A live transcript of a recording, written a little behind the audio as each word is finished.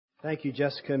Thank you,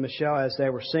 Jessica and Michelle. As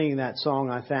they were singing that song,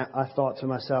 I thought to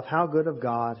myself, how good of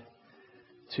God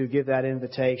to give that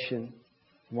invitation,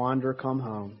 wander, come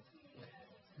home.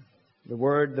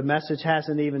 The message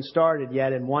hasn't even started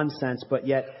yet in one sense, but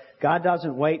yet God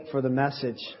doesn't wait for the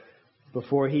message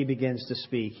before He begins to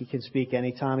speak. He can speak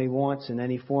anytime He wants, in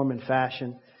any form and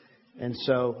fashion. And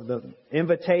so the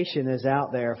invitation is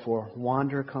out there for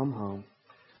wander, come home.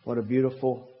 What a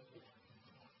beautiful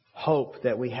hope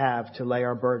that we have to lay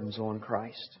our burdens on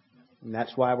Christ. And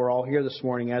that's why we're all here this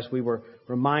morning, as we were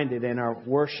reminded in our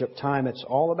worship time. It's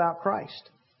all about Christ,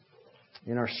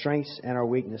 in our strengths and our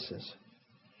weaknesses.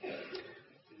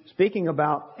 Speaking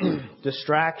about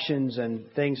distractions and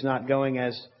things not going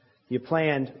as you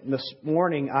planned, this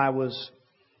morning I was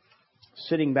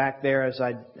sitting back there, as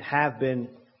I have been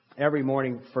every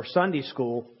morning for Sunday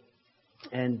school,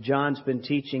 and John's been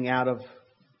teaching out of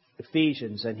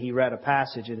Ephesians, and he read a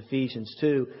passage in Ephesians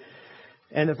 2.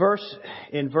 And the verse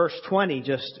in verse 20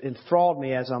 just enthralled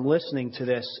me as I'm listening to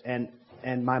this, and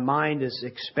my mind is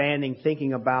expanding,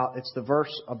 thinking about, it's the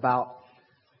verse about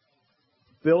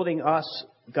building us,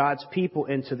 God's people,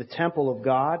 into the temple of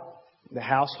God, the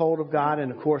household of God,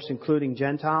 and of course including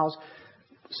Gentiles,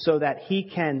 so that He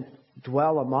can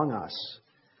dwell among us.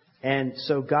 And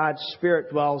so God's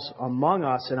Spirit dwells among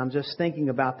us, and I'm just thinking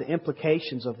about the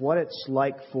implications of what it's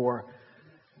like for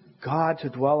God to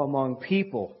dwell among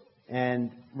people,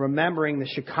 and remembering the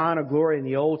Shekinah glory in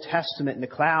the Old Testament and the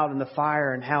cloud and the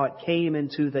fire, and how it came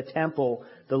into the temple,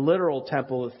 the literal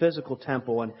temple, the physical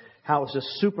temple, and how it was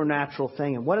a supernatural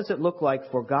thing. And what does it look like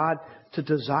for God to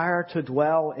desire to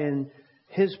dwell in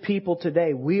His people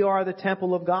today? We are the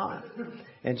temple of God.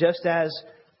 And just as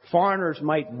foreigners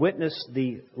might witness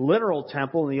the literal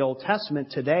temple in the Old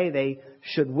Testament, today they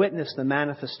should witness the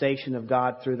manifestation of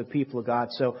God through the people of God.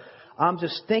 So I'm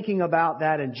just thinking about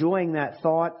that, enjoying that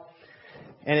thought.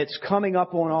 And it's coming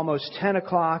up on almost 10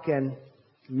 o'clock, and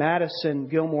Madison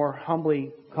Gilmore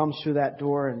humbly comes through that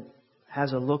door and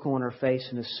has a look on her face.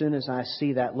 And as soon as I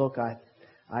see that look,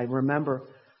 I remember,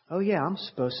 oh yeah, I'm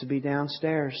supposed to be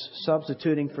downstairs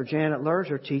substituting for Janet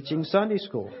Lerger teaching Sunday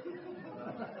school.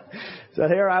 So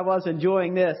here I was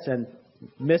enjoying this and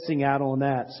missing out on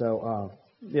that. So,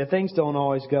 things don't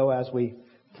always go as we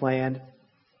planned.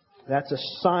 That's a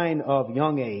sign of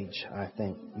young age, I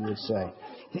think you would say.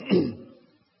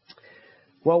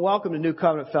 Well, welcome to New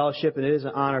Covenant Fellowship, and it is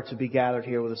an honor to be gathered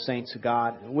here with the saints of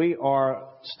God. We are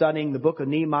studying the book of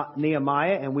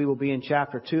Nehemiah, and we will be in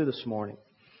chapter 2 this morning.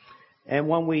 And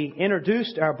when we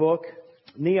introduced our book,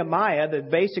 Nehemiah, that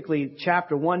basically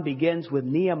chapter 1 begins with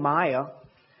Nehemiah,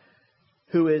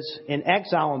 who is in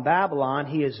exile in Babylon.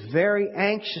 He is very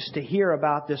anxious to hear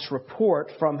about this report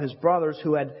from his brothers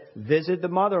who had visited the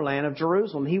motherland of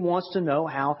Jerusalem. He wants to know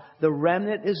how the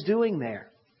remnant is doing there.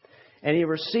 And he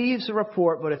receives the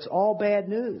report, but it's all bad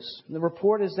news. The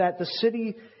report is that the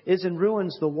city is in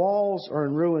ruins, the walls are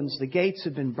in ruins, the gates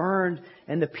have been burned,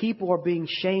 and the people are being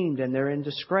shamed and they're in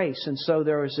disgrace. And so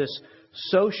there is this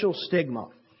social stigma.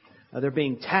 They're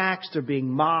being taxed, they're being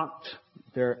mocked,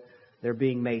 they're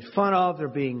being made fun of, they're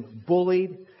being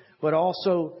bullied. But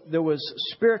also there was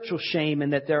spiritual shame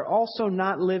in that they're also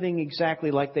not living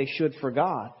exactly like they should for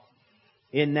God,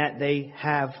 in that they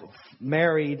have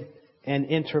married and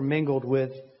intermingled with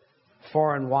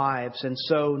foreign wives. And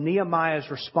so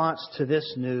Nehemiah's response to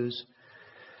this news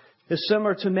is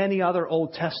similar to many other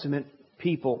Old Testament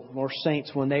people or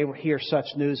saints when they hear such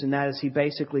news, and that is he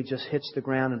basically just hits the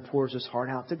ground and pours his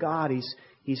heart out to God.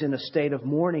 He's in a state of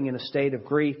mourning, in a state of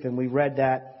grief, and we read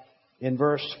that in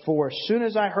verse 4. As soon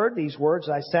as I heard these words,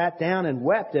 I sat down and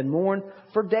wept and mourned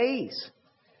for days.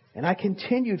 And I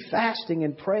continued fasting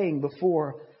and praying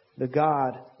before the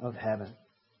God of heaven.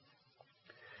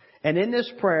 And in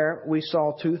this prayer, we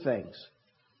saw two things.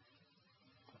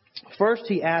 First,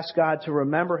 he asked God to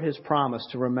remember His promise,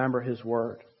 to remember His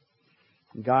word.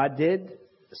 God did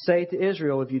say to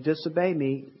Israel, if you disobey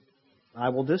me, I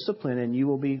will discipline and you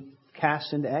will be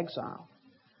cast into exile.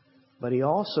 But He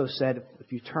also said,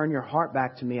 if you turn your heart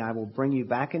back to me, I will bring you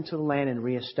back into the land and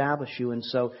reestablish you. And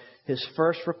so his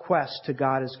first request to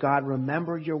God is, God,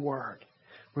 remember your word.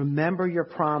 Remember your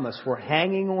promise. We're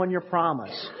hanging on your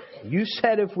promise. You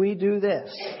said if we do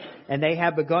this, and they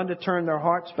have begun to turn their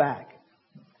hearts back,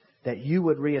 that you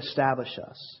would reestablish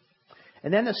us.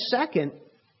 And then the second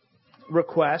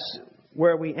request,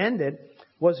 where we ended,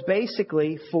 was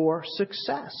basically for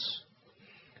success.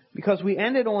 Because we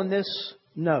ended on this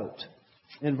note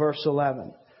in verse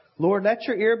 11. Lord, let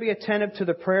your ear be attentive to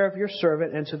the prayer of your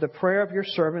servant and to the prayer of your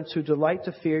servants who delight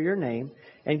to fear your name,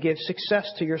 and give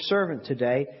success to your servant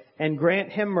today, and grant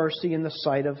him mercy in the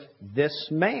sight of this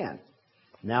man.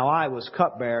 Now I was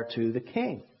cupbearer to the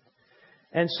king.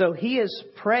 And so he is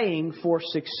praying for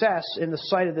success in the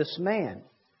sight of this man.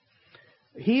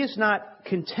 He is not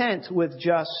content with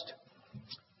just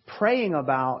praying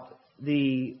about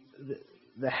the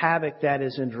havoc that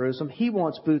is in Jerusalem. He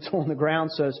wants boots on the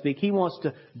ground, so to speak. He wants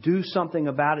to do something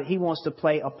about it. He wants to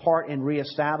play a part in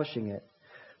reestablishing it.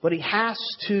 But he has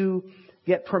to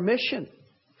get permission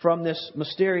from this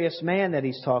mysterious man that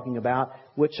he's talking about,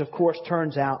 which of course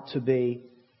turns out to be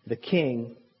the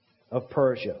king of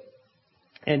Persia.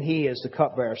 And he is the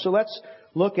cupbearer. So let's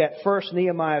look at first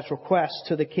Nehemiah's request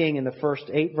to the king in the first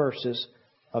 8 verses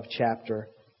of chapter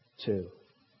 2.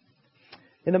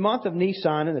 In the month of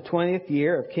Nisan, in the 20th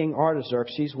year of King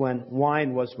Artaxerxes, when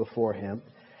wine was before him,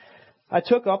 I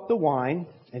took up the wine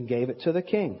and gave it to the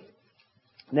king.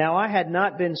 Now I had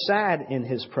not been sad in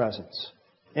his presence.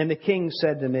 And the king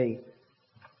said to me,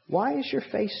 "Why is your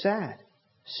face sad,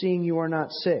 seeing you are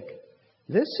not sick?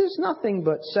 This is nothing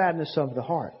but sadness of the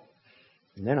heart."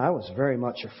 And then I was very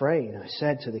much afraid. I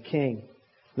said to the king,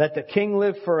 "Let the king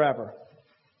live forever.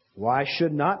 Why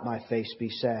should not my face be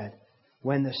sad,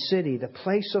 when the city, the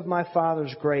place of my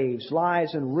father's graves,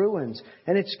 lies in ruins,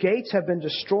 and its gates have been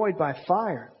destroyed by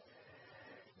fire?"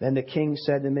 Then the king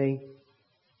said to me,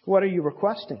 "What are you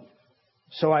requesting?"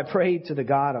 So I prayed to the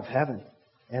God of heaven,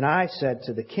 and I said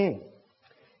to the king,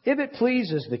 "If it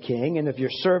pleases the king, and if your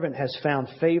servant has found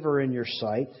favor in your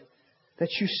sight,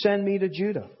 that you send me to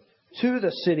Judah, to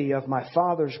the city of my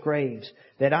father's graves,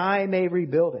 that I may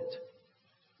rebuild it."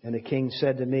 And the king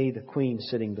said to me, the queen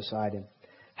sitting beside him,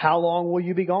 "How long will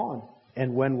you be gone,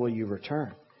 and when will you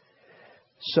return?"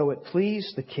 So it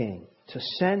pleased the king to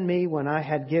send me when I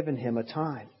had given him a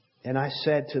time. And I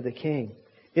said to the king,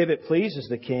 "If it pleases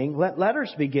the king, let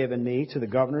letters be given me to the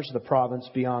governors of the province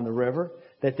beyond the river,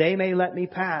 that they may let me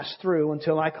pass through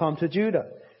until I come to Judah,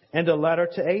 and a letter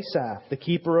to Asaph, the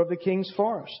keeper of the king's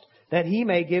forest, that he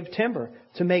may give timber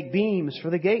to make beams for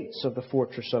the gates of the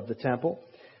fortress of the temple,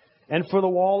 and for the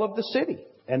wall of the city,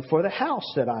 and for the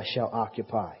house that I shall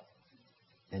occupy."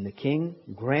 And the king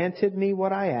granted me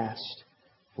what I asked,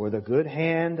 for the good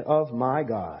hand of my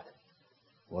God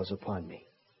was upon me.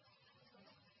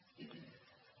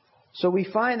 So we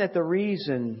find that the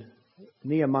reason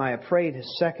Nehemiah prayed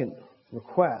his second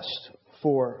request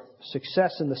for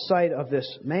success in the sight of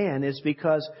this man is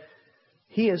because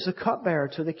he is the cupbearer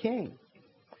to the king.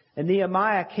 And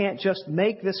Nehemiah can't just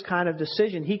make this kind of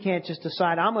decision. He can't just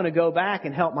decide, "I'm going to go back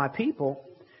and help my people,"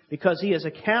 because he is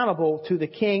accountable to the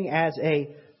king as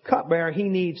a cupbearer. He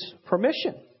needs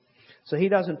permission. So he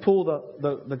doesn't pull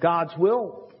the God's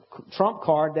will trump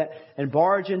card and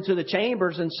barge into the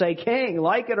chambers and say, "King,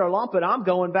 like it or lump it, I'm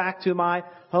going back to my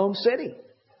home city."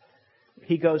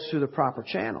 He goes through the proper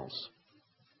channels.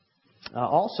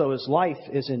 Also, his life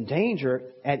is in danger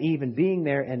at even being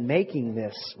there and making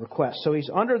this request. So he's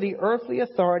under the earthly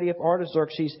authority of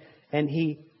Artaxerxes, and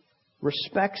he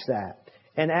respects that.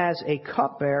 And as a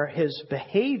cupbearer, his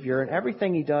behavior and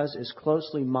everything he does is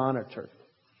closely monitored.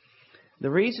 The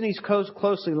reason he's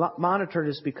closely monitored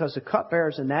is because the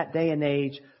cupbearers in that day and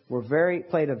age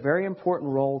played a very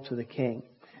important role to the king.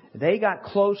 They got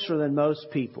closer than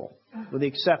most people, with the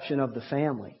exception of the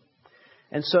family.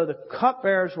 And so the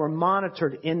cupbearers were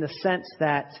monitored in the sense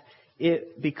that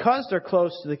because they're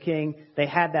close to the king, they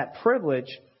had that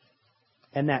privilege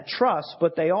and that trust,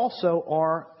 but they also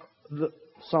are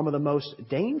some of the most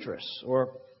dangerous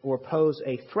or pose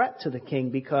a threat to the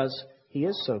king because he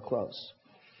is so close.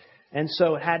 And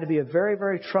so it had to be a very,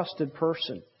 very trusted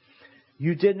person.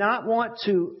 You did not want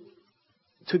to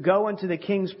go into the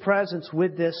king's presence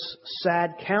with this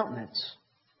sad countenance,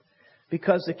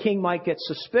 because the king might get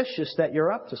suspicious that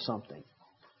you're up to something.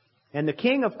 And the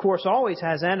king, of course, always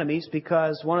has enemies,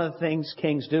 because one of the things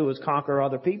kings do is conquer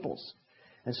other peoples.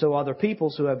 And so other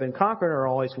peoples who have been conquered are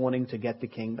always wanting to get the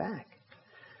king back.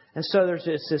 And so there's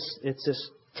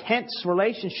this tense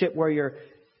relationship where you're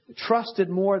trusted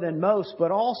more than most,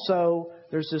 but also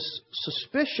there's this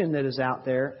suspicion that is out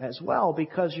there as well,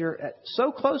 because you're so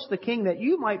close to the king that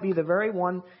you might be the very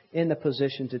one in the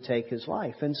position to take his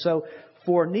life. And so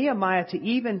for Nehemiah to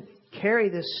even carry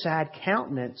this sad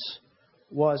countenance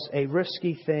was a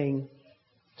risky thing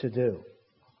to do.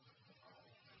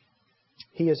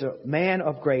 He is a man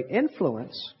of great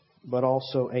influence, but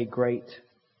also a great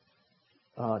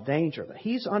danger.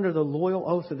 He's under the loyal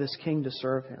oath of this king to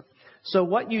serve him. So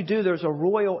what you do, there's a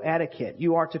royal etiquette.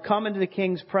 You are to come into the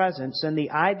king's presence, and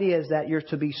the idea is that you're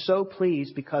to be so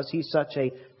pleased because he's such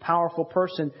a powerful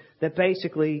person that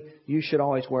basically you should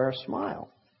always wear a smile.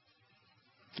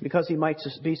 Because he might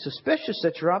be suspicious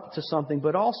that you're up to something,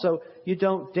 but also you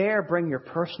don't dare bring your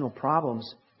personal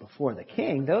problems before the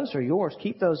king, those are yours.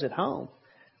 Keep those at home.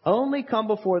 Only come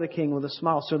before the king with a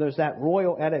smile. So there's that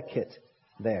royal etiquette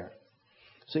there.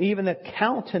 So even the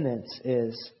countenance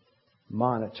is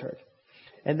monitored.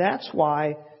 And that's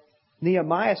why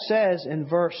Nehemiah says in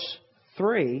verse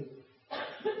 3,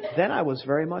 then I was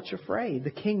very much afraid.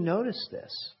 The king noticed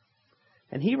this.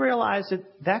 And he realized that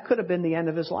that could have been the end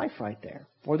of his life right there.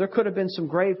 Or there could have been some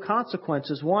grave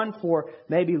consequences. One, for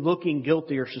maybe looking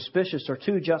guilty or suspicious. Or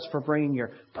two, just for bringing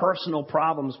your personal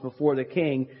problems before the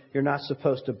king. You're not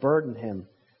supposed to burden him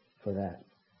for that.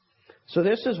 So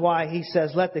this is why he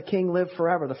says, let the king live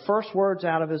forever. The first words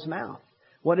out of his mouth.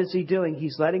 What is he doing?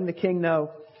 He's letting the king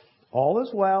know all is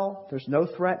well. There's no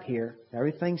threat here.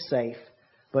 Everything's safe.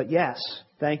 But yes,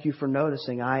 thank you for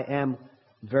noticing. I am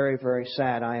very, very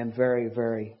sad. I am very,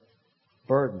 very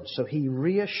burdened. So he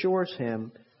reassures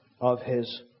him of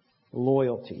his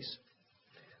loyalties.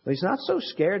 But he's not so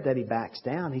scared that he backs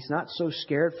down. He's not so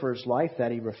scared for his life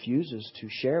that he refuses to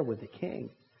share with the king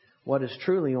what is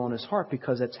truly on his heart,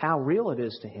 because it's how real it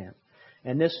is to him.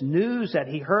 And this news that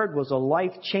he heard was a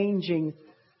life-changing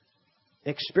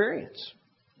experience.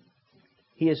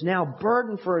 He is now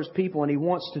burdened for his people, and he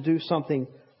wants to do something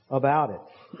about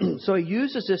it. So he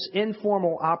uses this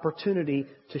informal opportunity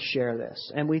to share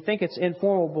this. And we think it's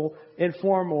informal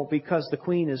because the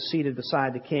queen is seated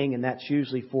beside the king, and that's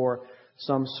usually for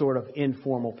some sort of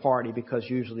informal party, because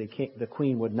usually the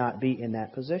queen would not be in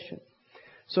that position.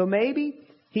 So maybe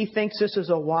he thinks this is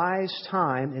a wise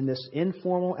time in this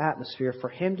informal atmosphere for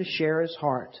him to share his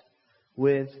heart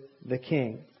with the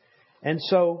king. And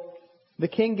so the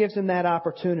king gives him that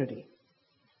opportunity.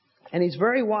 And he's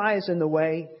very wise in the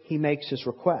way he makes his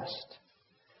request.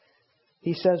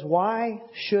 He says, why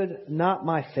should not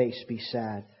my face be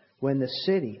sad when the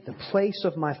city, the place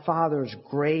of my father's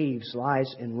graves,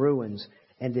 lies in ruins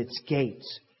and its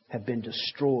gates have been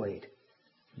destroyed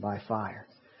by fire?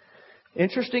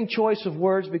 Interesting choice of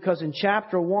words, because in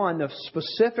chapter 1, the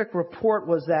specific report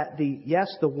was that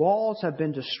the walls have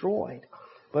been destroyed,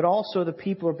 but also the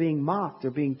people are being mocked,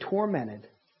 they're being tormented,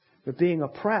 they're being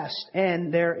oppressed,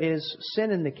 and there is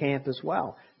sin in the camp as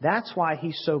well. That's why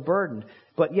he's so burdened.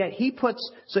 But yet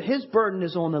so his burden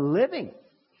is on the living,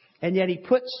 and yet he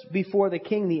puts before the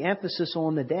king the emphasis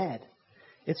on the dead.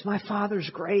 It's my father's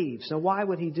graves. Now why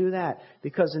would he do that?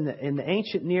 Because in the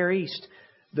ancient Near East,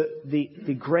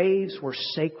 the graves were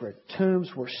sacred.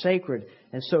 Tombs were sacred.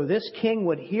 And so this king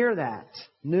would hear that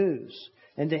news.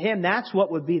 And to him, that's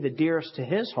what would be the dearest to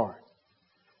his heart.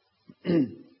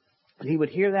 He would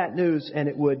hear that news, and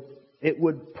it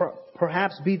would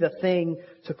perhaps be the thing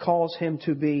to cause him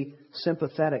to be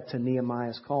sympathetic to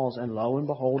Nehemiah's calls. And lo and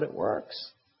behold, it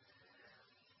works.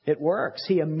 It works.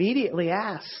 He immediately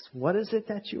asks, what is it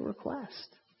that you request?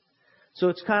 So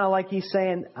it's kind of like he's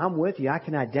saying, I'm with you. I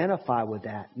can identify with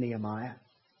that, Nehemiah.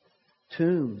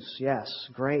 Tombs, yes.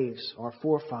 Graves, our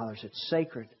forefathers. It's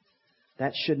sacred.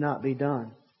 That should not be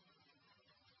done.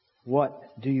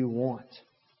 What do you want?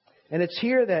 And it's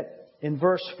here that in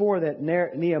verse 4 that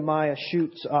Nehemiah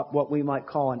shoots up what we might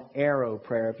call an arrow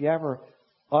prayer. If you ever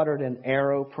uttered an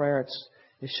arrow prayer,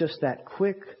 it's just that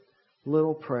quick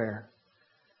little prayer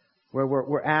where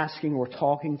we're asking, we're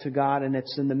talking to God, and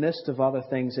it's in the midst of other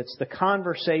things. It's the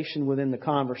conversation within the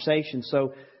conversation.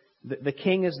 So the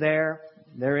king is there.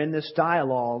 They're in this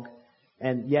dialogue,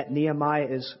 and yet Nehemiah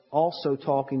is also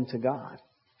talking to God.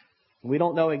 We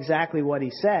don't know exactly what he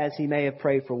says. He may have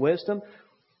prayed for wisdom.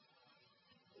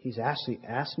 He's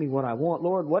asked me what I want.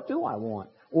 Lord, what do I want?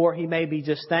 Or he may be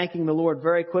just thanking the Lord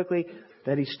very quickly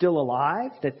that he's still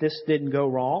alive, that this didn't go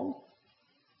wrong.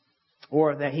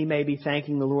 Or that he may be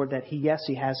thanking the Lord that he has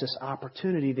this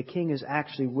opportunity. The king is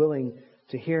actually willing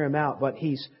to hear him out. But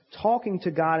he's talking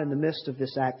to God in the midst of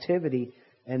this activity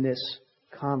and this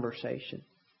conversation.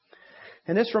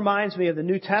 And this reminds me of the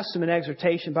New Testament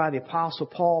exhortation by the Apostle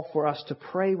Paul for us to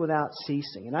pray without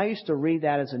ceasing. And I used to read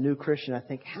that as a new Christian. I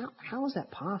think, how is that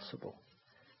possible?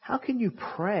 How can you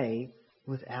pray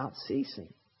without ceasing?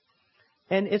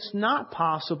 And it's not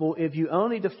possible if you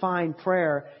only define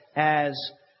prayer as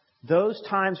those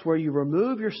times where you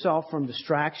remove yourself from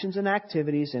distractions and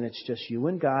activities, and it's just you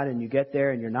and God, and you get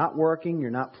there and you're not working, you're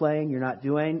not playing, you're not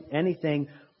doing anything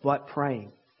but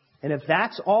praying. And if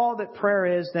that's all that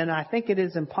prayer is, then I think it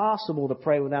is impossible to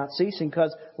pray without ceasing,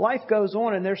 because life goes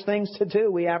on and there's things to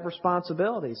do. We have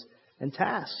responsibilities and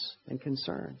tasks and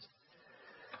concerns.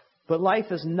 But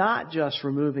life is not just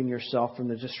removing yourself from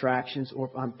the distractions, or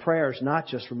prayer is not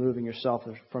just removing yourself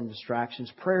from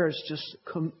distractions. Prayer is just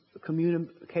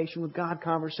communication with God,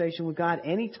 conversation with God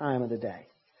any time of the day.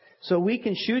 So we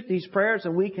can shoot these prayers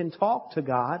and we can talk to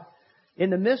God in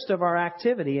the midst of our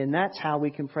activity. And that's how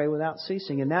we can pray without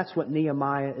ceasing. And that's what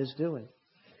Nehemiah is doing.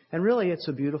 And really, it's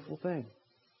a beautiful thing.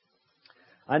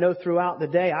 I know throughout the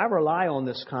day, I rely on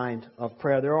this kind of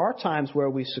prayer. There are times where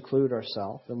we seclude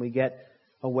ourselves and we get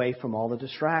away from all the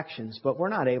distractions, but we're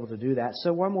not able to do that.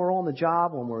 So when we're on the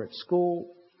job, when we're at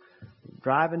school,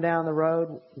 driving down the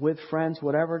road with friends,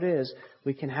 whatever it is,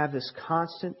 we can have this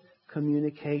constant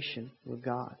communication with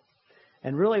God.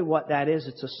 And really what that is,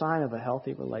 it's a sign of a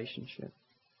healthy relationship.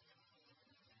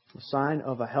 A sign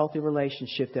of a healthy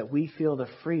relationship that we feel the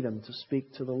freedom to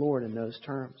speak to the Lord in those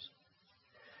terms.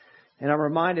 And I'm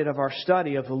reminded of our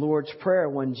study of the Lord's Prayer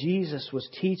when Jesus was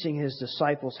teaching His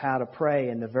disciples how to pray.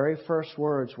 And the very first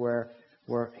words were,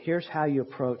 here's how you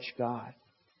approach God.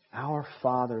 Our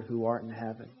Father who art in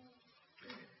heaven.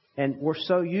 And we're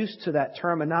so used to that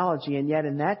terminology. And yet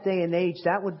in that day and age,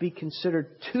 that would be considered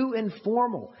too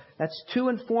informal. That's too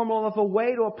informal of a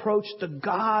way to approach the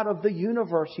God of the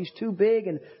universe. He's too big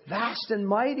and vast and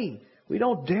mighty. We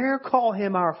don't dare call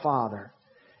Him our Father.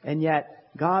 And yet,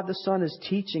 God the Son is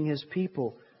teaching His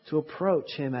people to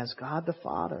approach Him as God the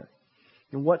Father.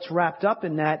 And what's wrapped up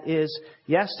in that is,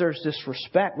 yes, there's this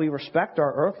respect. We respect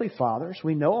our earthly fathers.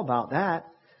 We know about that.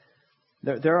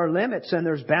 There are limits and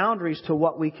there's boundaries to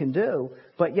what we can do.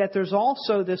 But yet there's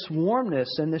also this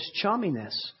warmness and this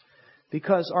chumminess.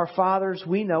 Because our fathers,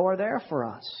 we know, are there for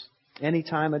us any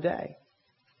time of day.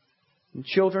 And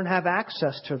children have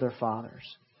access to their fathers.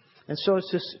 And so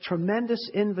it's this tremendous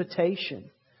invitation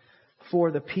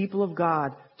for the people of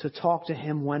God to talk to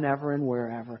Him whenever and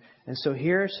wherever. And so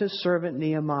here's His servant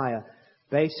Nehemiah.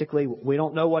 Basically, we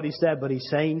don't know what he said, but he's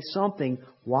saying something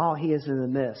while he is in the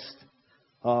midst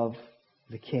of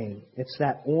the king. It's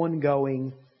that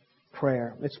ongoing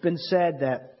prayer. It's been said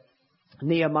that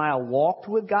Nehemiah walked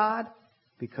with God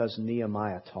because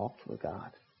Nehemiah talked with God.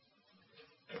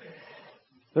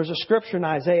 There's a scripture in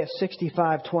Isaiah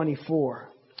 65:24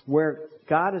 where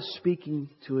God is speaking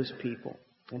to His people.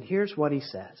 And here's what He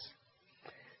says.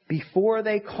 Before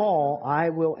they call, I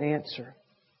will answer.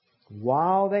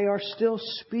 While they are still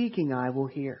speaking, I will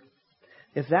hear.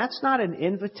 If that's not an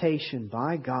invitation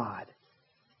by God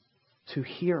to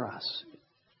hear us,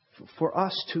 for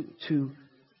us to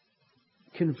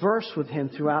converse with Him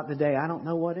throughout the day, I don't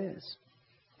know what is.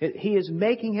 He is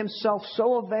making Himself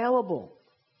so available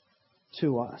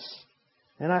to us.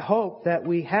 And I hope that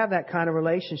we have that kind of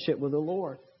relationship with the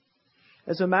Lord.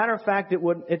 As a matter of fact,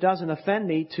 it doesn't offend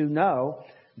me to know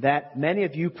that many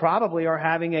of you probably are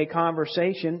having a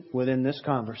conversation within this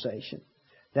conversation.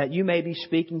 That you may be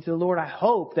speaking to the Lord. I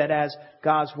hope that as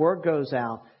God's Word goes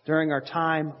out during our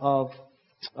time of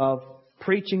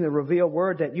preaching the revealed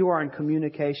Word, that you are in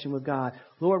communication with God.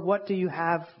 Lord, what do you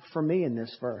have for me in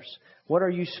this verse? What are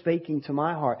you speaking to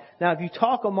my heart? Now, if you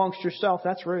talk amongst yourself,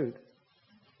 that's rude.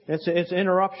 It's an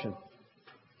interruption.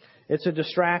 It's a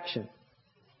distraction.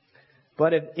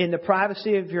 But if in the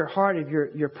privacy of your heart, if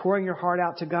you're pouring your heart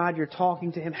out to God, you're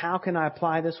talking to Him, how can I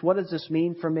apply this? What does this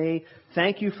mean for me?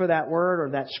 Thank you for that word or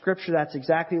that scripture. That's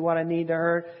exactly what I need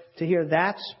to hear.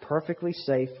 That's perfectly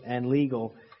safe and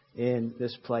legal in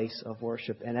this place of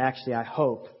worship. And actually, I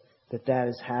hope that that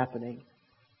is happening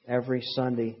every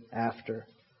Sunday after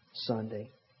Sunday.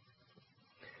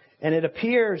 And it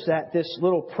appears that this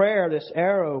little prayer, this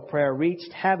arrow prayer,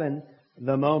 reached heaven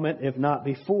the moment, if not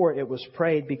before, it was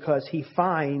prayed, because he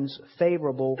finds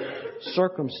favorable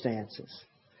circumstances.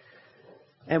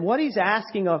 And what he's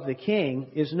asking of the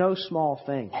king is no small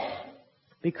thing.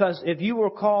 Because if you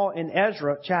recall in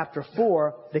Ezra chapter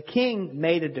 4, the king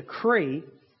made a decree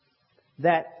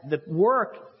that the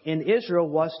work in Israel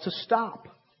was to stop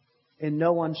in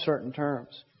no uncertain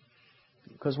terms.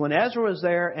 Because when Ezra was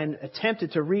there and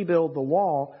attempted to rebuild the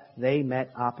wall, they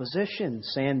met opposition.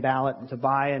 Sanballat and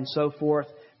Tobiah and so forth.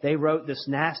 They wrote this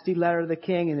nasty letter to the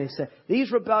king and they said,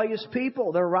 these rebellious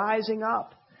people, they're rising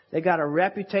up. They got a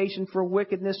reputation for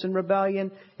wickedness and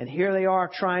rebellion. And here they are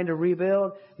trying to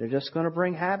rebuild. They're just going to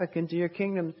bring havoc into your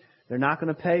kingdom. They're not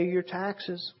going to pay you your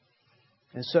taxes.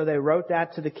 And so they wrote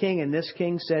that to the king. And this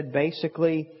king said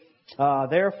basically,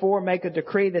 therefore make a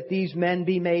decree that these men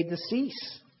be made to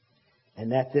cease.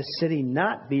 And that this city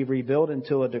not be rebuilt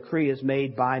until a decree is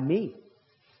made by me.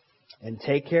 And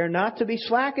take care not to be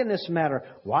slack in this matter.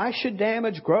 Why should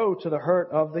damage grow to the hurt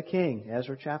of the king?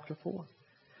 Ezra chapter 4.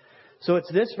 So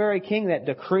it's this very king that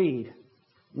decreed,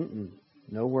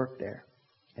 no work there.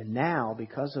 And now,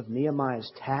 because of Nehemiah's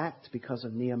tact, because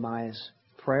of Nehemiah's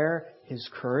prayer, his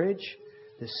courage,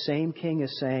 this same king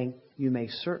is saying, you may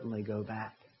certainly go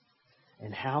back.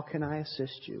 And how can I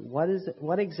assist you?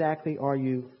 What exactly are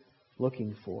you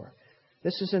looking for?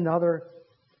 This is another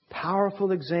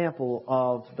powerful example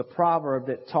of the proverb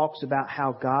that talks about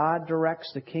how God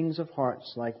directs the kings of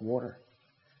hearts like water.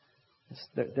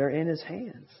 They're in His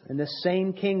hands. And this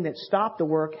same king that stopped the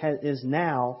work is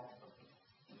now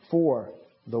for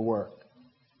the work.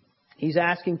 He's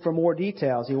asking for more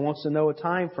details. He wants to know a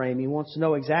time frame. He wants to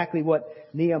know exactly what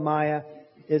Nehemiah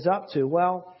is up to.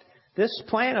 Well, this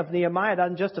plan of Nehemiah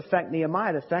doesn't just affect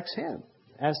Nehemiah, it affects him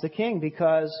as the king,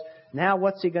 because now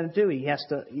what's he going to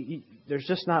do? There's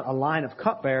just not a line of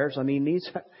cupbearers. I mean,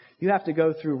 you have to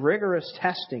go through rigorous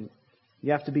testing.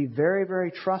 You have to be very,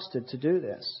 very trusted to do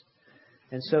this.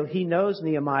 And so he knows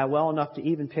Nehemiah well enough to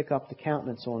even pick up the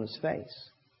countenance on his face.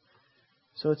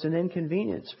 So it's an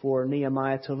inconvenience for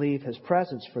Nehemiah to leave his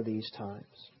presence for these times.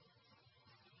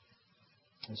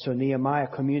 And so Nehemiah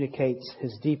communicates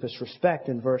his deepest respect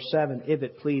in verse 7, if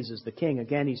it pleases the king.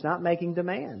 Again, he's not making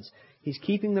demands. He's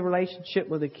keeping the relationship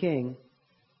with the king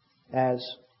as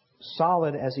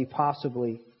solid as he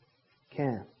possibly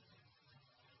can.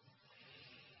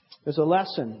 There's a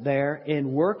lesson there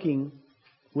in working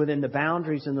within the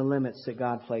boundaries and the limits that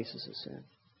God places us in.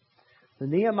 The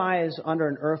Nehemiah is under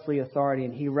an earthly authority,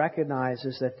 and he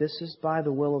recognizes that this is by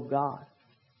the will of God.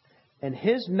 And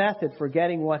his method for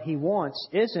getting what he wants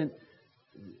isn't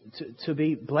to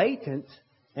be blatant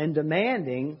and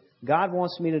demanding, God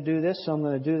wants me to do this, so I'm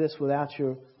going to do this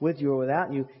with you or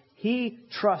without you. He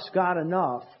trusts God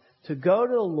enough to go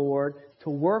to the Lord to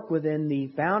work within the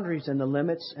boundaries and the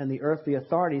limits and the earthly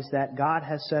authorities that God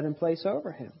has set in place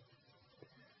over him.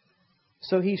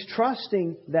 So he's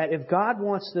trusting that if God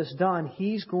wants this done,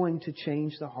 He's going to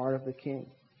change the heart of the king.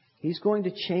 He's going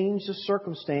to change the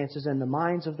circumstances and the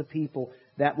minds of the people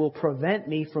that will prevent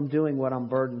me from doing what I'm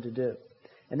burdened to do.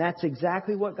 And that's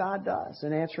exactly what God does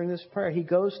in answering this prayer. He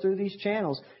goes through these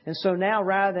channels. And so now,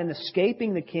 rather than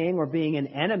escaping the king or being an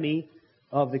enemy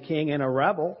of the king and a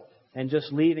rebel and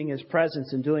just leaving his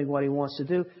presence and doing what he wants to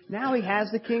do, now he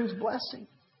has the king's blessing.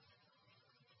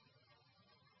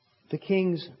 The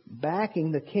king's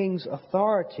backing, the king's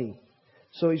authority.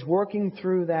 So he's working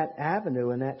through that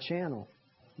avenue and that channel,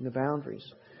 in the boundaries.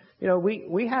 You know,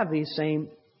 we have these same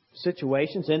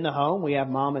situations in the home. We have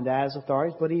mom and dad's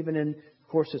authorities, but even in, of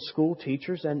course, at school,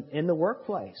 teachers, and in the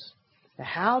workplace.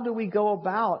 How do we go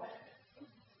about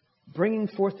bringing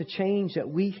forth the change that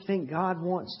we think God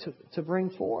wants to bring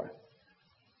forth?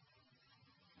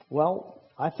 Well,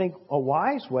 I think a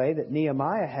wise way that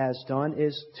Nehemiah has done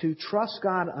is to trust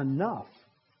God enough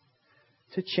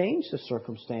to change the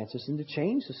circumstances and to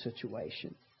change the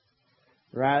situation,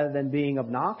 rather than being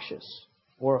obnoxious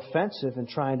or offensive and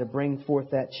trying to bring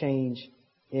forth that change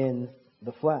in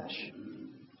the flesh.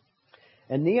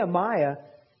 And Nehemiah,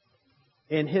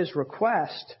 in his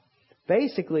request,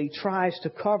 basically tries to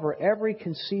cover every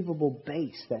conceivable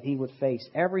base that he would face,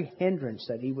 every hindrance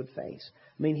that he would face.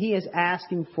 I mean, he is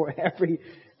asking for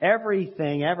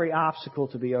everything, every obstacle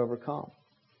to be overcome.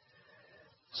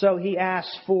 So he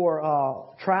asks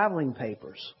for traveling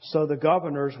papers, so the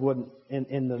governors wouldn't,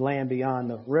 in the land beyond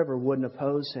the river, wouldn't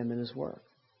oppose him in his work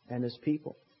and his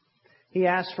people. He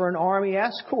asked for an army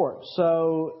escort,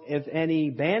 so if any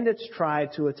bandits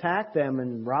tried to attack them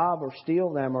and rob or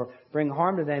steal them or bring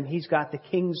harm to them, he's got the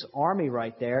king's army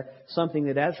right there, something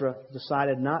that Ezra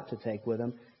decided not to take with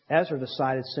him. Ezra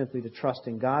decided simply to trust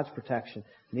in God's protection.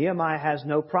 Nehemiah has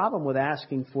no problem with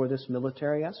asking for this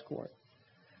military escort.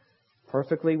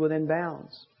 Perfectly within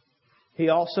bounds. He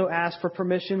also asked for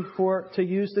permission to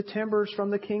use the timbers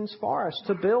from the king's forest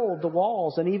to build the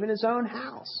walls and even his own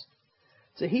house.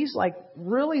 So he's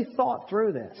really thought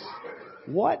through this.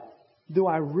 What do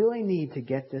I really need to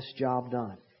get this job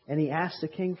done? And he asked the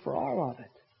king for all of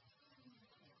it.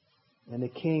 And the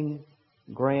king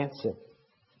grants it.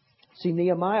 See,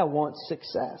 Nehemiah wants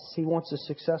success. He wants a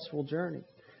successful journey.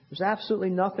 There's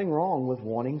absolutely nothing wrong with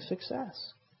wanting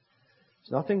success.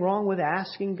 There's nothing wrong with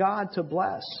asking God to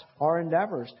bless our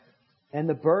endeavors and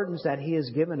the burdens that He has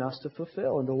given us to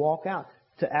fulfill and to walk out.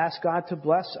 To ask God to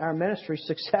bless our ministry,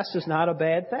 success is not a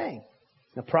bad thing.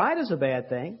 Now, pride is a bad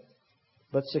thing,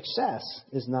 but success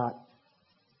is not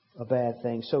a bad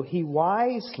thing. So he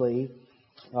wisely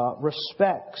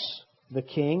respects the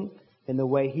king in the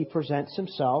way he presents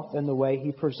himself and the way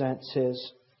he presents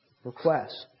his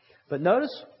requests. But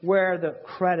notice where the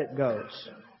credit goes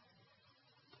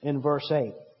in verse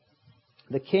 8.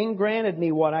 The king granted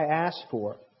me what I asked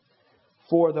for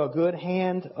the good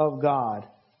hand of God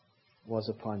was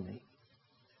upon me.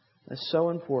 That's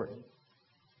so important.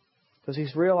 Because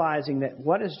he's realizing that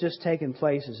what has just taken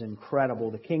place is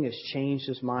incredible. The king has changed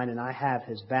his mind, and I have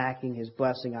his backing, his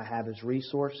blessing, I have his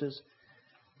resources.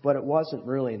 But it wasn't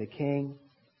really the king.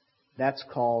 That's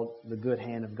called the good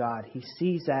hand of God. He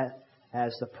sees that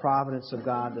as the providence of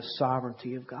God, the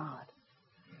sovereignty of God,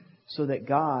 so that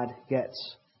God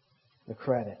gets the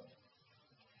credit.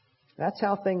 That's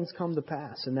how things come to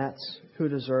pass, and that's who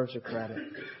deserves the credit.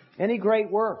 Any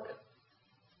great work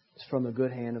is from the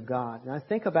good hand of God. And I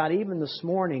think about even this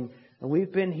morning, and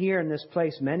we've been here in this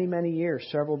place many, many years,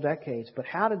 several decades, but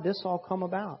how did this all come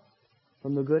about?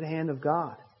 From the good hand of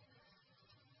God.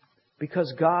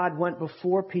 Because God went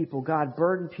before people. God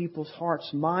burdened people's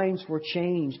hearts. Minds were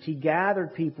changed. He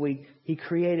gathered people. He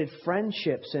created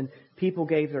friendships, and people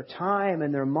gave their time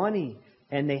and their money.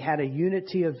 And they had a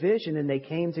unity of vision, and they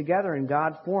came together, and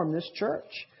God formed this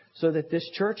church so that this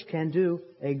church can do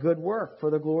a good work for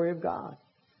the glory of God.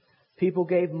 People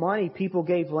gave money, people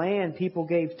gave land, people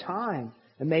gave time,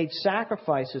 and made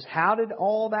sacrifices. How did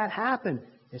all that happen?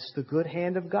 It's the good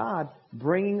hand of God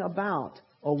bringing about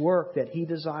a work that He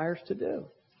desires to do.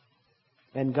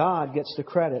 And God gets the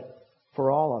credit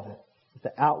for all of it.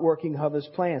 The outworking of His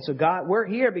plan. So we're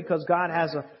here because God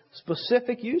has a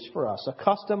specific use for us, a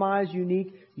customized,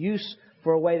 unique use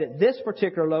for a way that this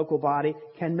particular local body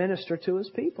can minister to His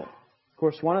people. Of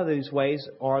course, one of these ways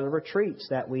are the retreats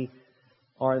that we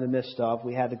are in the midst of.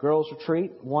 We had the girls'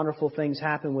 retreat. Wonderful things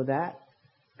happened with that.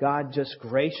 God just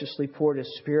graciously poured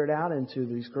His Spirit out into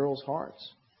these girls' hearts.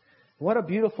 What a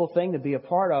beautiful thing to be a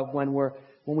part of when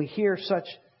we hear such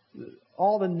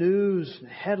all the news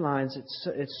headlines.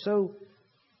 It's so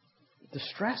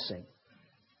distressing.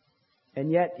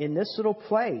 And yet, in this little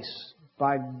place,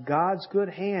 by God's good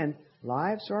hand,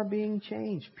 lives are being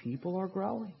changed. People are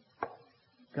growing.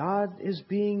 God is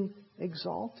being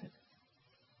exalted.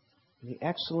 The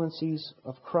excellencies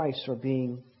of Christ are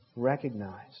being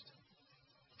recognized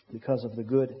because of the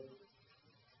good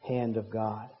hand of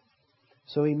God.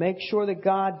 So He makes sure that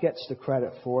God gets the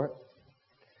credit for it.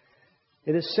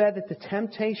 It is said that the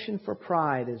temptation for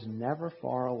pride is never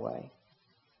far away.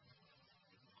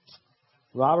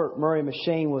 Robert Murray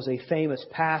M'Cheyne was a famous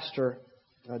pastor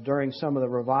during some of the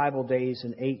revival days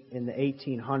in the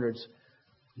 1800s,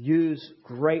 used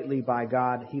greatly by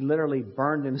God. He literally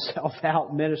burned himself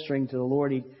out ministering to the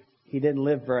Lord. He didn't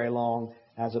live very long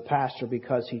as a pastor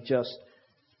because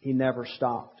he never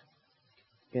stopped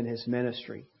in his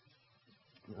ministry.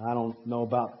 I don't know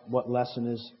about what lesson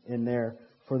is in there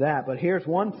for that, but here's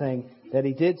one thing that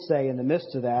he did say in the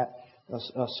midst of that,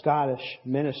 a Scottish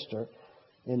minister.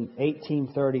 In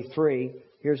 1833,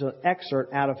 here's an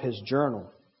excerpt out of his journal.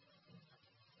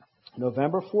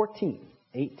 November 14th,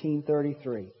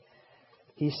 1833.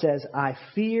 He says, "I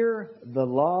fear the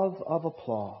love of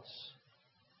applause.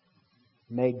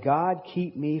 May God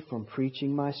keep me from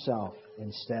preaching myself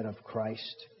instead of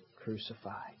Christ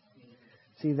crucified."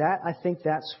 See, I think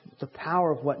that's the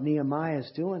power of what Nehemiah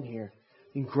is doing here.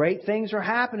 And great things are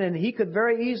happening. He could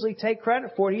very easily take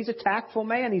credit for it. He's a tactful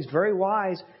man. He's very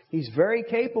wise. He's very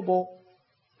capable.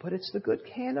 But it's the good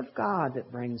hand of God that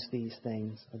brings these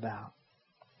things about.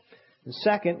 And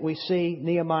second, we see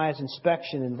Nehemiah's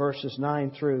inspection in verses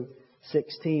 9 through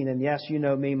 16. And yes, you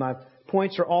know me, my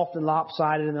points are often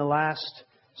lopsided, and the last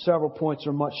several points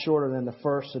are much shorter than the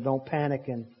first, so don't panic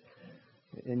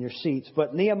in your seats.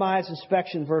 But Nehemiah's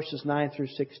inspection, verses 9 through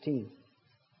 16.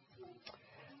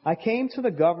 "I came to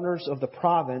the governors of the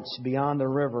province beyond the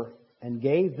river and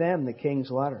gave them the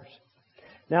king's letters.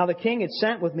 Now the king had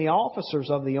sent with me officers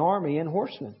of the army and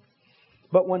horsemen.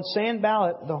 But when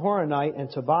Sanballat the Horonite and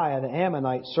Tobiah the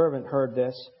Ammonite servant heard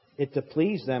this, it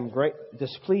displeased them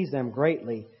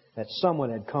greatly that someone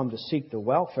had come to seek the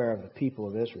welfare of the people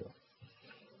of Israel.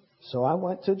 So I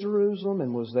went to Jerusalem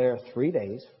and was there 3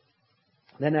 days.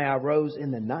 Then I arose in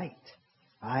the night,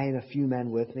 I and a few men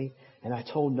with me, and I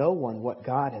told no one what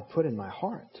God had put in my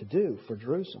heart to do for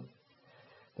Jerusalem.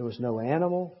 There was no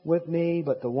animal with me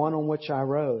but the one on which I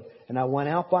rode. And I went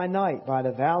out by night by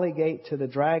the valley gate to the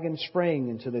Dragon Spring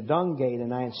and to the Dung Gate,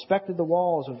 and I inspected the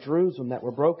walls of Jerusalem that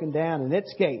were broken down and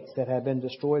its gates that had been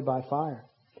destroyed by fire.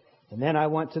 And then I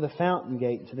went to the Fountain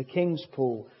Gate and to the King's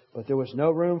Pool, but there was no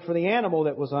room for the animal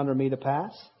that was under me to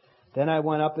pass. Then I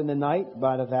went up in the night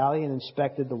by the valley and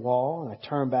inspected the wall, and I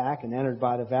turned back and entered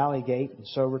by the valley gate, and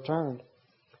so returned.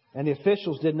 And the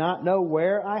officials did not know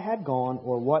where I had gone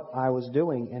or what I was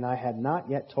doing, and I had not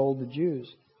yet told the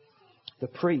Jews, the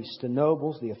priests, the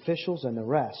nobles, the officials, and the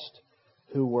rest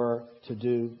who were to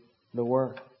do the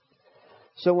work."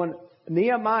 So when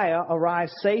Nehemiah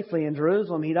arrives safely in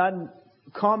Jerusalem, he doesn't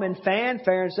come in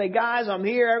fanfare and say, "Guys, I'm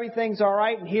here, everything's all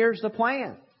right, and here's the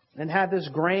plan," and have this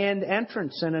grand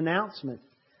entrance and announcement.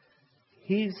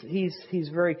 He's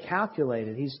very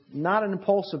calculated. He's not an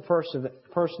impulsive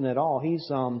person at all. He's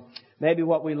maybe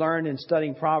what we learned in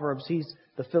studying Proverbs. He's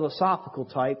the philosophical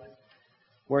type.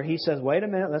 where he says, wait a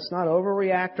minute, let's not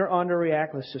overreact or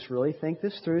underreact. Let's just really think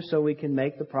this through so we can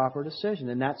make the proper decision.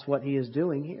 And that's what he is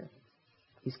doing here.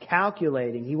 He's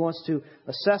calculating. He wants to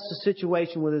assess the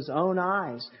situation with his own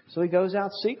eyes. So he goes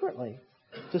out secretly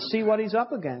to see what he's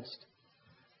up against,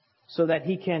 so that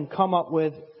he can come up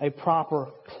with a proper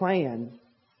plan,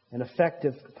 an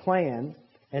effective plan,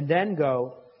 and then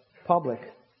go public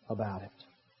about it.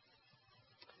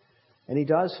 And he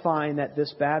does find that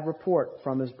this bad report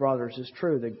from his brothers is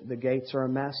true. The gates are a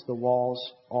mess. The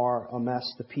walls are a mess.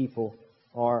 The people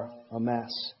are a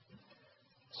mess.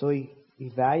 So he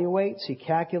evaluates, he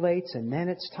calculates, and then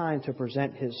it's time to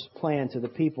present his plan to the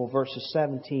people. Verses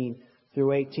 17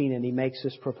 through 18, and he makes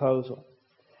this proposal.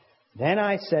 Then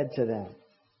I said to them,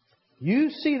 you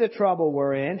see the trouble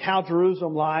we're in, how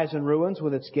Jerusalem lies in ruins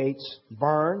with its gates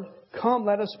burned. Come,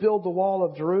 let us build the wall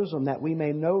of Jerusalem, that we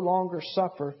may no longer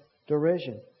suffer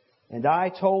derision. And I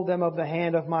told them of the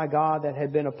hand of my God that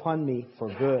had been upon me for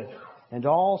good, and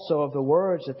also of the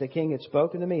words that the king had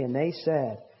spoken to me. And they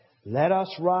said, let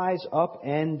us rise up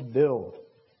and build.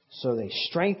 So they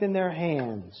strengthened their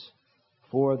hands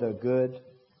for the good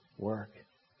work.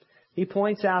 He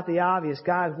points out the obvious.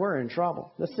 Guys, we're in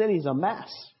trouble. The city's a mess.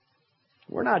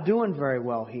 We're not doing very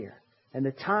well here. And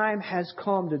the time has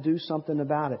come to do something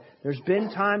about it. There's been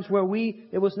times where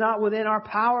it was not within our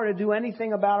power to do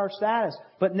anything about our status.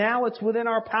 But now it's within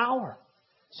our power.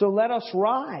 So let us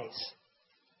rise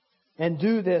and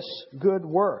do this good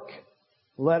work.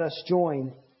 Let us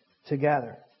join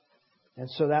together. And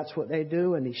so that's what they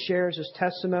do. And he shares his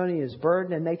testimony, his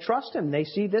burden, and they trust him. They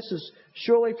see this is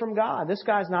surely from God. This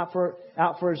guy's not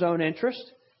out for his own interest,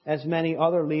 as many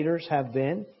other leaders have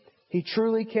been. He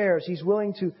truly cares. He's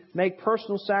willing to make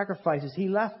personal sacrifices. He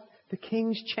left the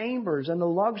king's chambers and the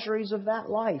luxuries of that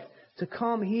life to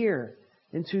come here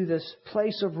into this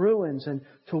place of ruins and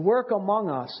to work among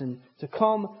us and to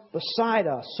come beside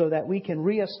us so that we can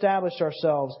reestablish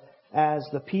ourselves as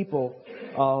the people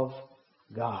of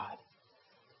God.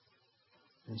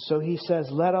 And so he says,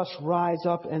 let us rise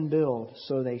up and build.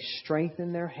 So they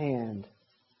strengthen their hand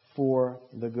for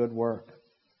the good work.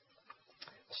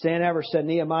 Stan Evers said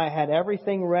Nehemiah had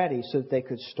everything ready so that they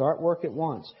could start work at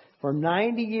once. For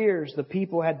 90 years, the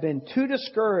people had been too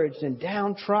discouraged and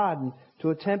downtrodden to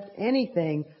attempt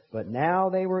anything, but now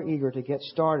they were eager to get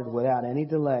started without any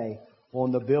delay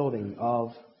on the building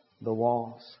of the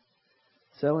walls.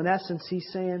 So in essence, he's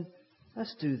saying,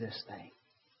 let's do this thing.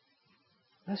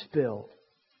 Let's build.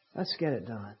 Let's get it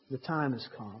done. The time has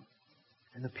come.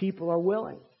 And the people are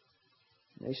willing.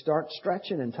 They start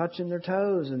stretching and touching their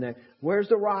toes. And where's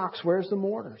the rocks? Where's the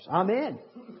mortars? I'm in.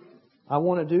 I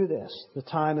want to do this. The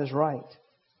time is right.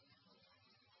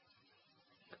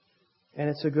 And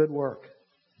it's a good work.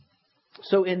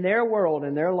 So in their world,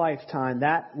 in their lifetime,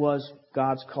 that was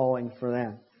God's calling for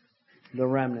them. The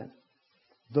remnant.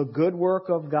 The good work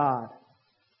of God.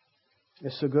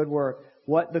 It's a good work.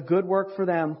 What the good work for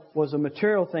them was a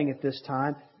material thing at this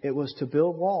time. It was to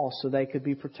build walls so they could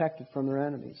be protected from their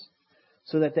enemies.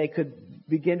 So that they could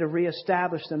begin to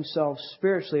reestablish themselves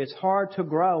spiritually. It's hard to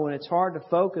grow and it's hard to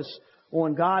focus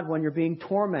on God when you're being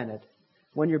tormented,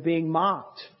 when you're being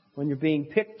mocked, when you're being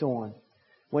picked on,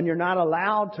 when you're not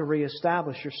allowed to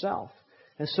reestablish yourself.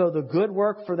 And so the good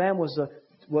work for them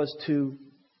was to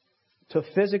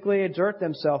physically exert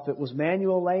themselves. It was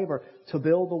manual labor to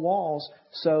build the walls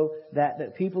so that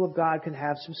the people of God can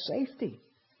have some safety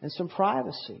and some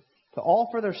privacy, to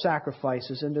offer their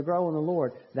sacrifices and to grow in the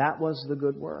Lord. That was the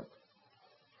good work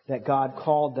that God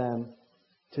called them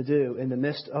to do in the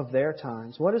midst of their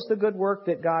times. What is the good work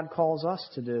that God calls us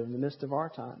to do in the midst of our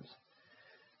times?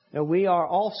 Now, we are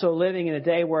also living in a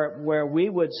day where we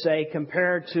would say,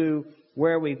 compared to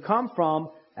where we've come from,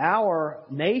 our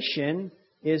nation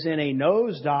is in a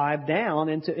nosedive down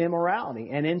into immorality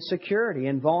and insecurity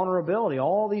and vulnerability.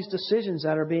 All these decisions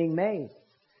that are being made.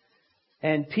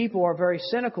 And people are very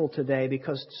cynical today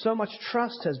because so much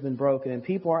trust has been broken and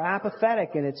people are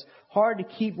apathetic and it's hard to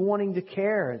keep wanting to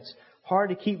care. It's hard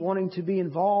to keep wanting to be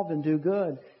involved and do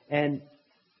good. And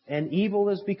evil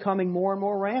is becoming more and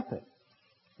more rampant.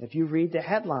 If you read the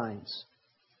headlines,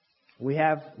 we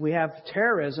have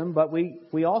terrorism, but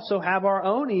we also have our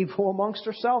own evil amongst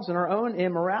ourselves and our own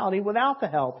immorality without the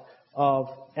help of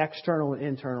external and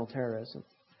internal terrorism.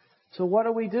 So what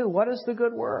do we do? What is the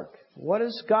good work? What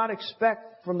does God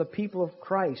expect from the people of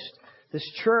Christ? This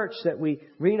church that we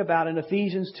read about in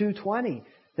Ephesians 2:20,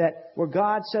 that where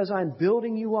God says, I'm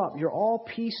building you up. You're all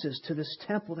pieces to this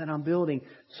temple that I'm building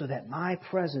so that my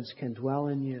presence can dwell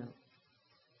in you.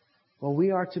 Well,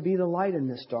 we are to be the light in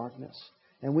this darkness.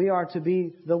 And we are to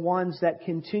be the ones that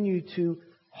continue to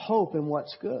hope in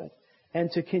what's good. and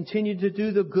to continue to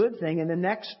do the good thing and the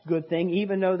next good thing,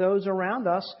 even though those around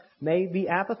us may be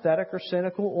apathetic or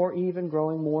cynical or even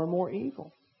growing more and more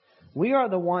evil. We are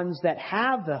the ones that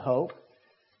have the hope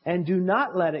and do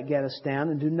not let it get us down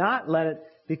and do not let it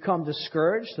become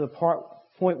discouraged to the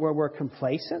point where we're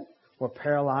complacent or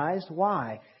paralyzed.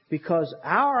 Why? Because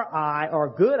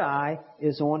our good eye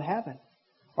is on heaven.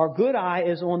 Our good eye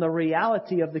is on the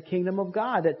reality of the kingdom of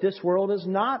God, that this world is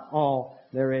not all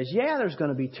there is. Yeah, there's going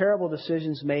to be terrible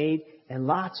decisions made and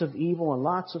lots of evil and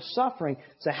lots of suffering.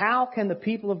 So how can the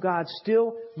people of God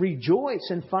still rejoice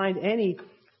and find any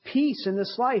peace in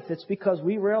this life? It's because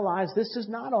we realize this is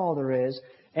not all there is.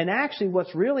 And actually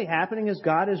what's really happening is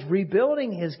God is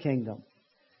rebuilding His kingdom.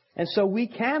 And so we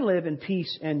can live in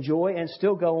peace and joy and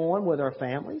still go on with our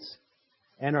families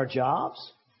and our jobs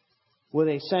with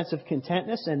a sense of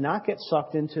contentness and not get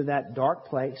sucked into that dark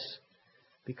place,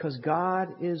 because God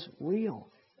is real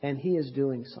and He is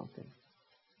doing something.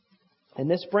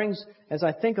 And this brings, as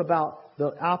I think about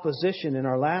the opposition in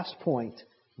our last point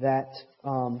that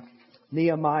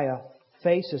Nehemiah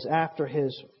faces after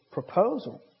his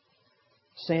proposal.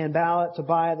 Sanballat,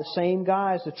 Tobiah, the same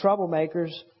guys, the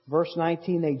troublemakers. Verse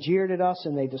 19, they jeered at us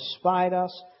and they despised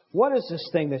us. What is this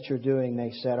thing that you're doing,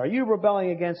 they said. Are you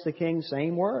rebelling against the king?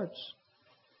 Same words.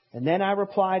 And then I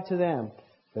replied to them,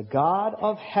 the God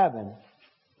of heaven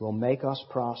will make us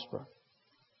prosper.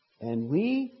 And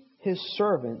we, His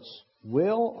servants,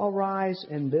 will arise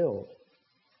and build.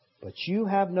 But you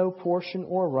have no portion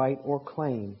or right or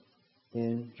claim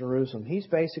in Jerusalem. He's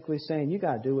basically saying, you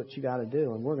got to do what you got to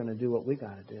do, and we're going to do what we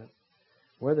got to do.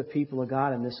 We're the people of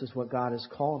God, and this is what God has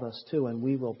called us to, and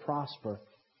we will prosper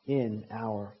in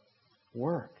our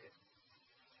work.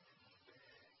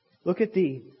 Look at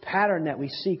the pattern that we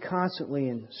see constantly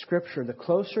in Scripture. The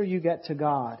closer you get to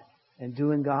God and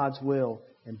doing God's will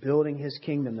and building His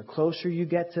kingdom, the closer you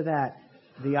get to that,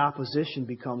 the opposition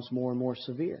becomes more and more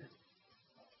severe.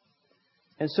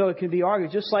 And so it can be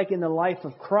argued, just like in the life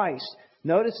of Christ,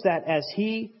 notice that as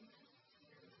He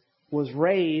was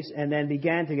raised and then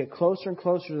began to get closer and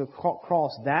closer to the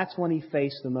cross, that's when He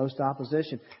faced the most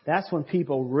opposition. That's when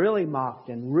people really mocked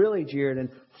and really jeered and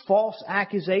false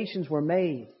accusations were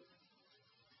made.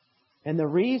 And the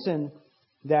reason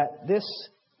that this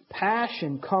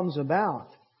passion comes about,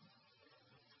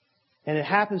 and it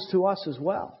happens to us as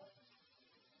well,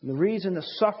 the reason the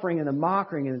suffering and the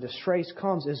mocking and the disgrace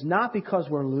comes is not because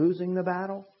we're losing the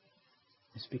battle.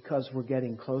 It's because we're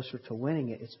getting closer to winning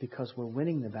it. It's because we're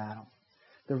winning the battle.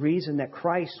 The reason that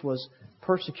Christ was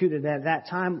persecuted at that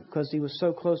time because He was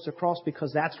so close to the cross,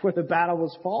 because that's where the battle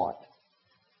was fought.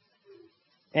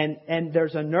 And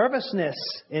there's a nervousness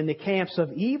in the camps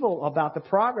of evil about the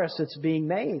progress that's being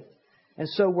made. And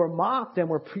so we're mocked and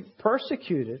we're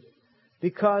persecuted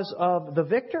because of the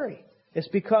victory. It's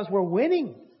because we're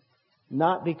winning,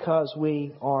 not because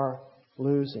we are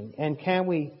losing. And can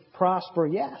we prosper?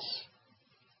 Yes.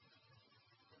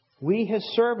 We, His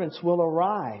servants, will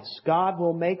arise. God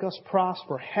will make us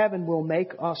prosper. Heaven will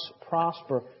make us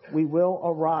prosper. We will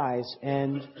arise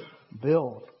and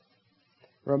build.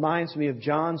 It reminds me of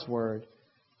John's word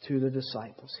to the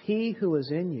disciples. He who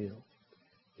is in you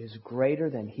is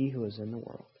greater than he who is in the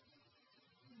world.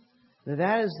 Now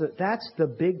that's the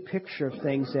big picture of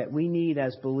things that we need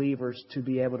as believers to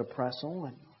be able to press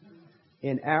on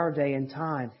in our day and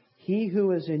time. He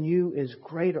who is in you is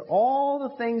greater. All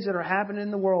the things that are happening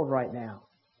in the world right now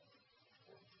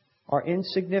are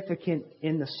insignificant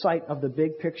in the sight of the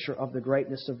big picture of the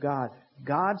greatness of God.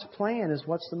 God's plan is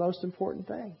what's the most important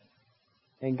thing.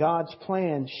 And God's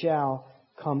plan shall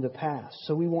come to pass.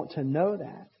 So we want to know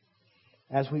that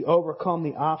as we overcome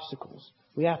the obstacles.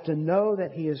 We have to know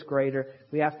that He is greater.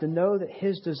 We have to know that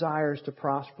His desire is to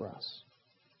prosper us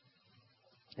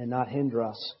and not hinder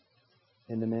us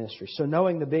in the ministry. So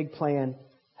knowing the big plan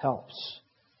helps.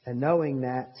 And knowing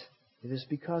that it is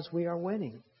because we are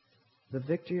winning the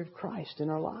victory of Christ in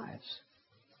our lives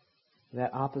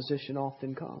that opposition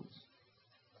often comes.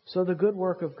 So the good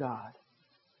work of God.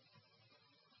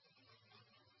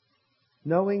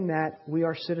 Knowing that we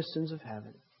are citizens of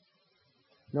heaven.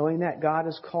 Knowing that God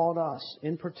has called us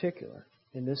in particular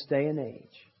in this day and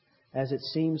age. As it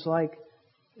seems like,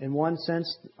 in one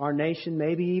sense, our nation,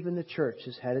 maybe even the church,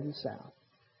 is headed south.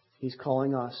 He's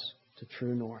calling us to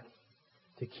true north.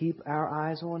 To keep our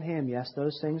eyes on Him. Yes,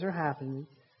 those things are happening,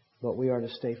 but we are to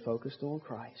stay focused on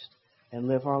Christ and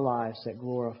live our lives that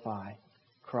glorify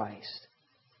Christ.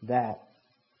 That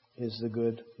is the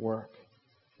good work.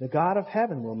 The God of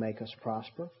heaven will make us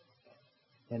prosper,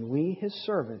 and we, His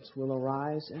servants, will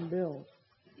arise and build.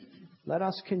 Let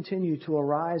us continue to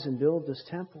arise and build this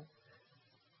temple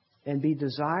and be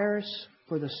desirous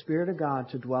for the Spirit of God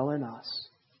to dwell in us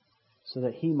so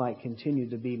that He might continue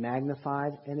to be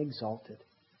magnified and exalted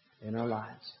in our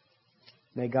lives.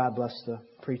 May God bless the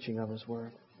preaching of His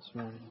Word this morning.